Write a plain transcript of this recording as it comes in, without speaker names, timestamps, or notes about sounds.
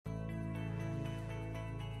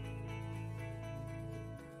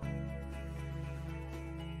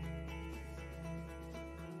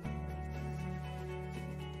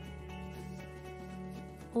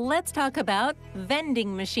Let's talk about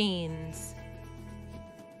vending machines.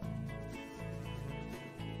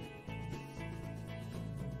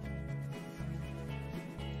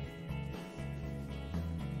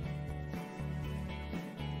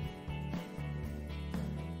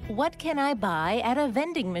 What can I buy at a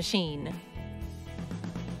vending machine?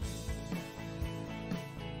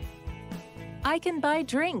 I can buy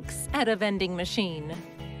drinks at a vending machine.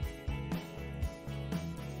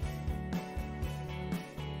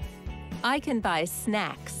 I can buy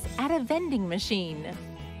snacks at a vending machine.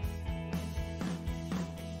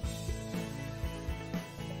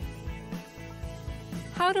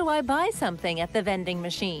 How do I buy something at the vending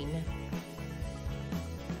machine?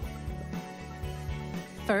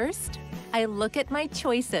 First, I look at my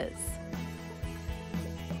choices.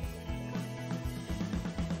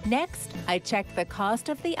 Next, I check the cost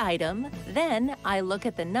of the item, then I look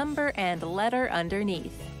at the number and letter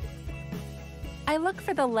underneath. I look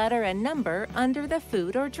for the letter and number under the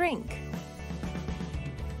food or drink.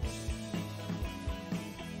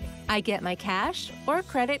 I get my cash or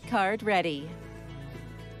credit card ready.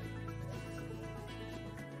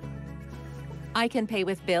 I can pay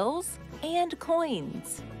with bills and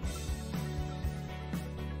coins.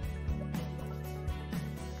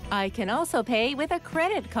 I can also pay with a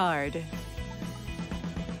credit card.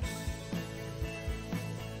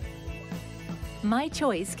 My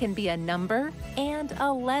choice can be a number and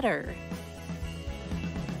a letter.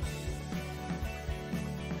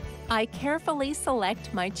 I carefully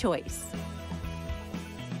select my choice.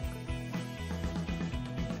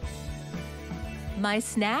 My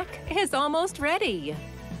snack is almost ready.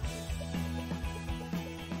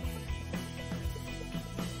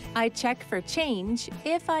 I check for change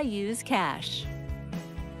if I use cash.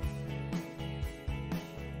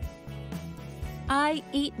 I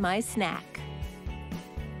eat my snack.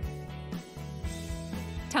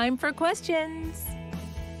 Time for questions.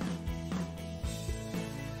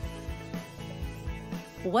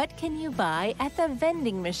 What can you buy at the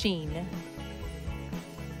vending machine?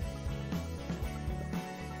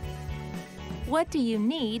 What do you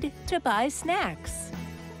need to buy snacks?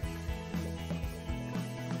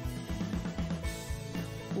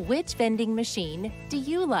 Which vending machine do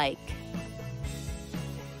you like?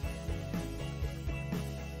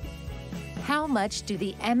 How much do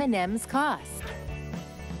the M&Ms cost?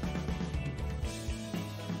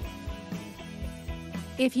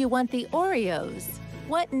 If you want the Oreos,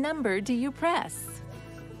 what number do you press?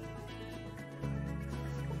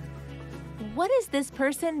 What is this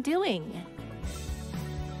person doing?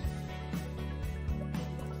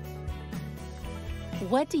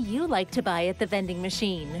 What do you like to buy at the vending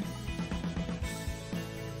machine?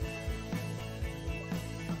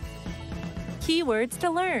 Keywords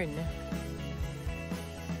to learn.